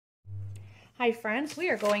Hi friends, we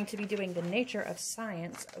are going to be doing the nature of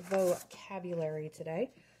science vocabulary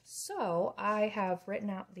today. So I have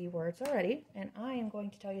written out the words already and I am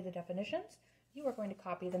going to tell you the definitions. You are going to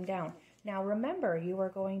copy them down. Now remember, you are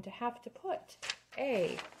going to have to put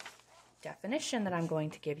a definition that I'm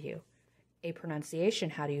going to give you, a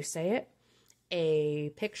pronunciation, how do you say it, a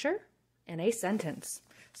picture, and a sentence.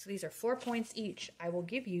 So these are 4 points each. I will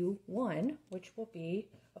give you one, which will be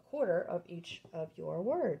a quarter of each of your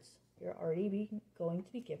words. You're already going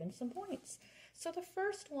to be given some points. So the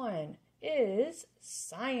first one is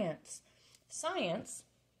science. Science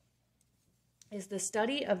is the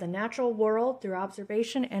study of the natural world through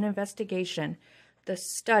observation and investigation. The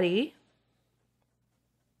study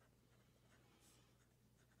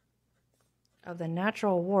of the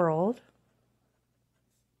natural world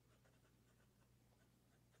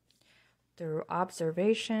through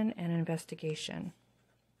observation and investigation.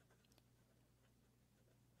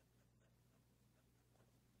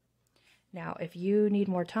 Now, if you need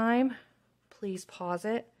more time, please pause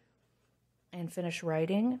it and finish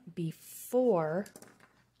writing before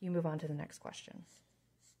you move on to the next question.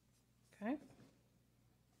 Okay?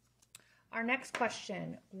 Our next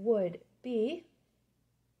question would be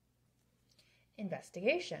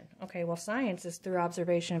investigation. Okay, well, science is through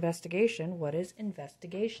observation and investigation. What is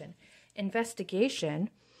investigation? Investigation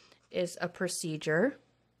is a procedure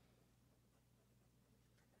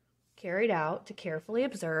carried out to carefully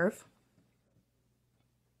observe,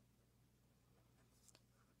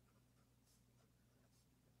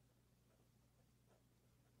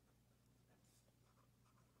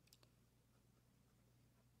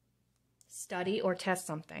 study, or test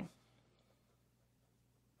something.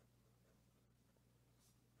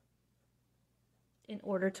 In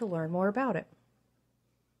order to learn more about it.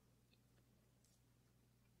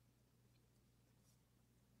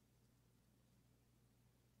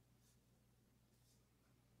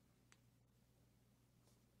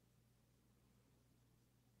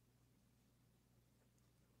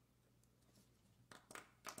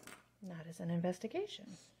 That is an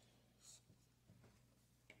investigation.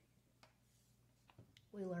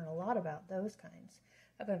 We learn a lot about those kinds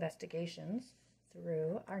of investigations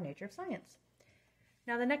through our nature of science.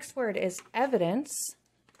 Now the next word is evidence.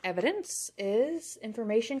 Evidence is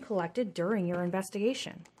information collected during your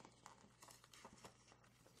investigation.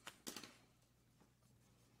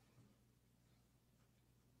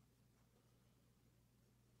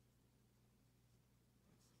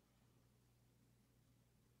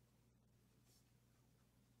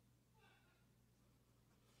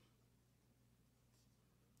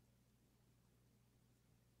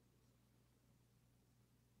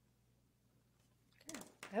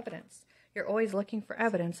 Evidence. You're always looking for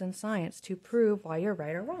evidence in science to prove why you're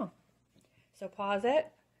right or wrong. So pause it,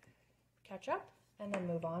 catch up, and then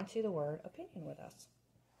move on to the word opinion with us.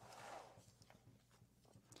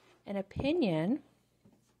 An opinion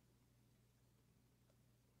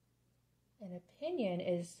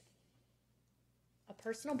is a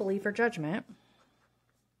personal belief or judgment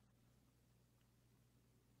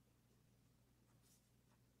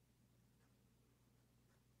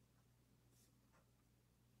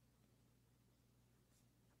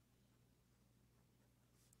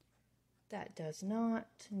that does not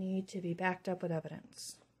need to be backed up with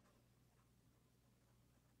evidence.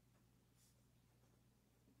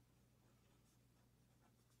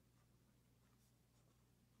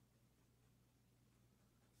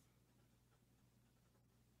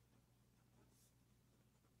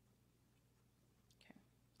 Okay.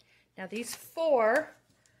 Now these 4,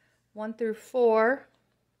 1 through 4,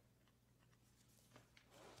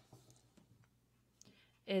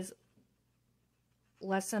 is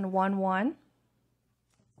Lesson 1-1.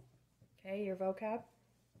 Okay, your vocab.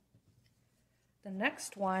 The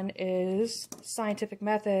next one is scientific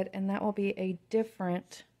method, and that will be a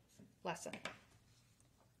different lesson.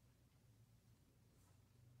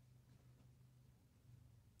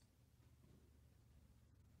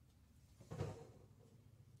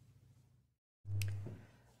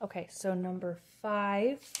 Okay, so number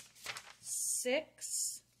 5,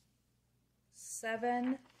 6,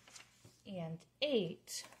 7, and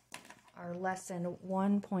 8 are lesson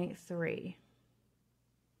 1.3.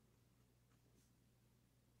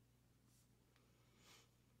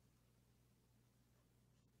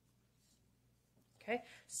 Okay,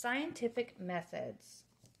 scientific methods.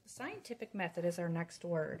 Scientific method is our next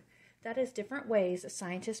word. That is different ways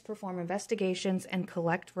scientists perform investigations and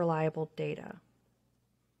collect reliable data.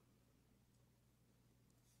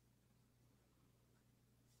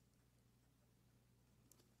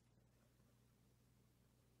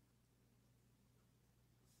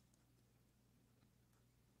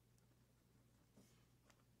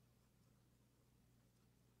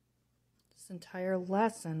 entire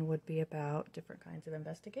lesson would be about different kinds of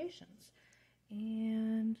investigations.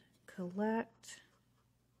 And collect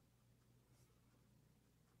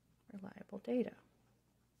reliable data.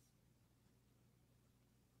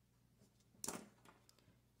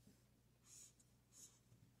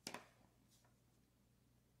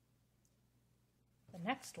 The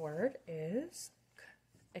next word is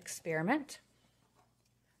experiment.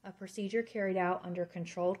 A procedure carried out under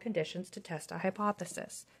controlled conditions to test a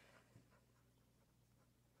hypothesis.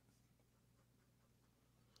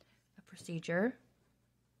 A procedure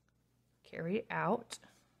carried out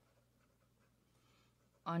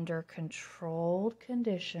under controlled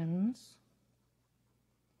conditions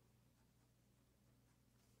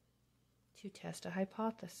to test a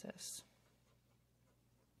hypothesis.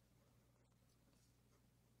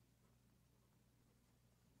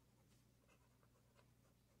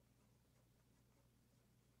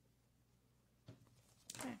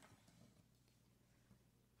 Okay.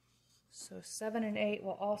 So 7 and 8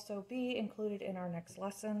 will also be included in our next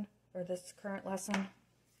lesson, or this current lesson.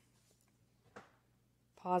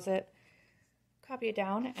 Pause it, copy it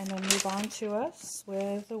down, and then move on to us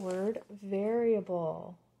with the word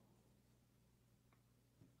variable.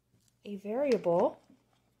 A variable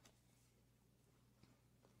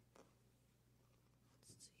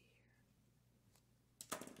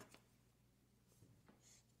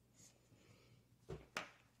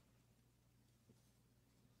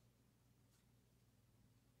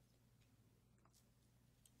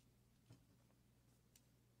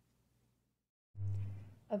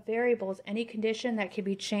A variable is any condition that can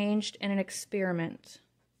be changed in an experiment.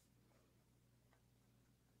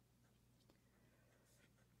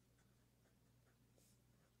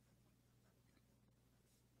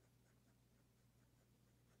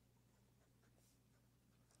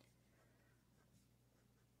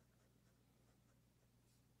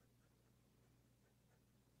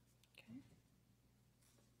 Okay.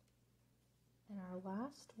 And our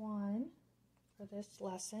last one for this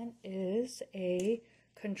lesson is a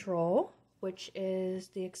control, which is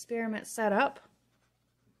the experiment setup.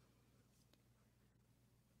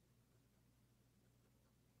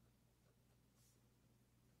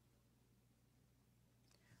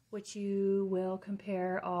 Which you will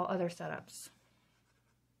compare all other setups.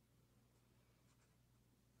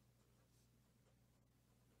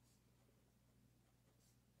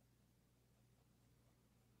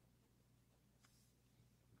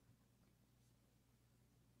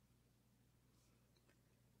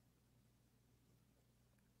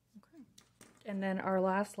 Okay. And then our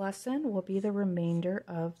last lesson will be the remainder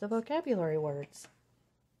of the vocabulary words.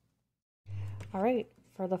 All right,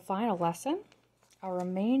 for the final lesson, our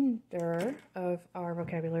remainder of our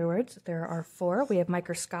vocabulary words, there are 4. We have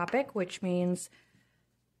microscopic, which means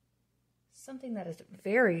something that is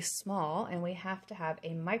very small, and we have to have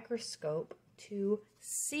a microscope to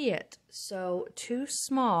see it. So too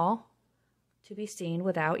small to be seen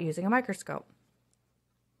without using a microscope.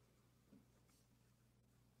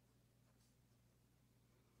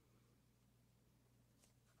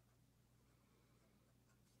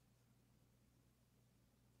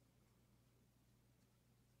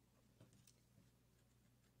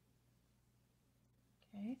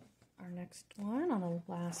 Okay, our next one on the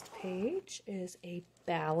last page is a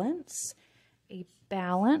balance. A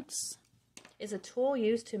balance is a tool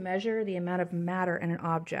used to measure the amount of matter in an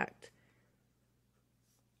object.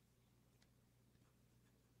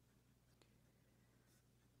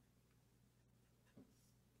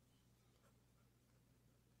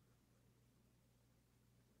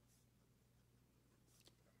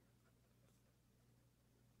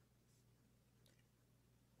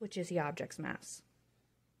 Which is the object's mass.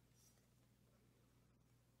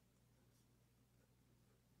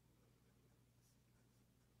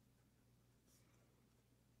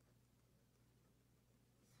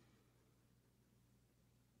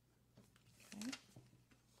 Okay.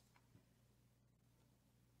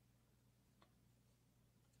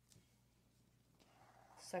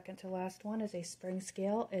 Second to last one is a spring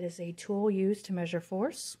scale. It is a tool used to measure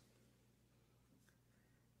force.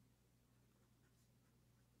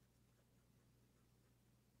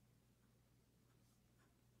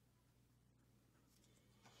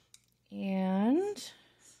 And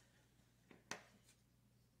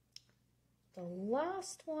the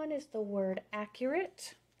last one is the word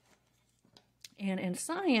accurate. And in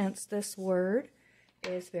science, this word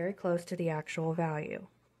is very close to the actual value.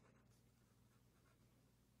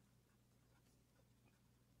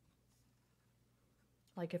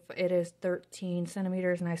 Like if it is 13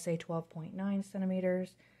 centimeters and I say 12.9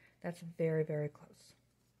 centimeters, that's very, very close.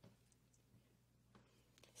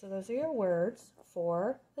 So those are your words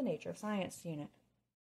for the Nature of Science unit.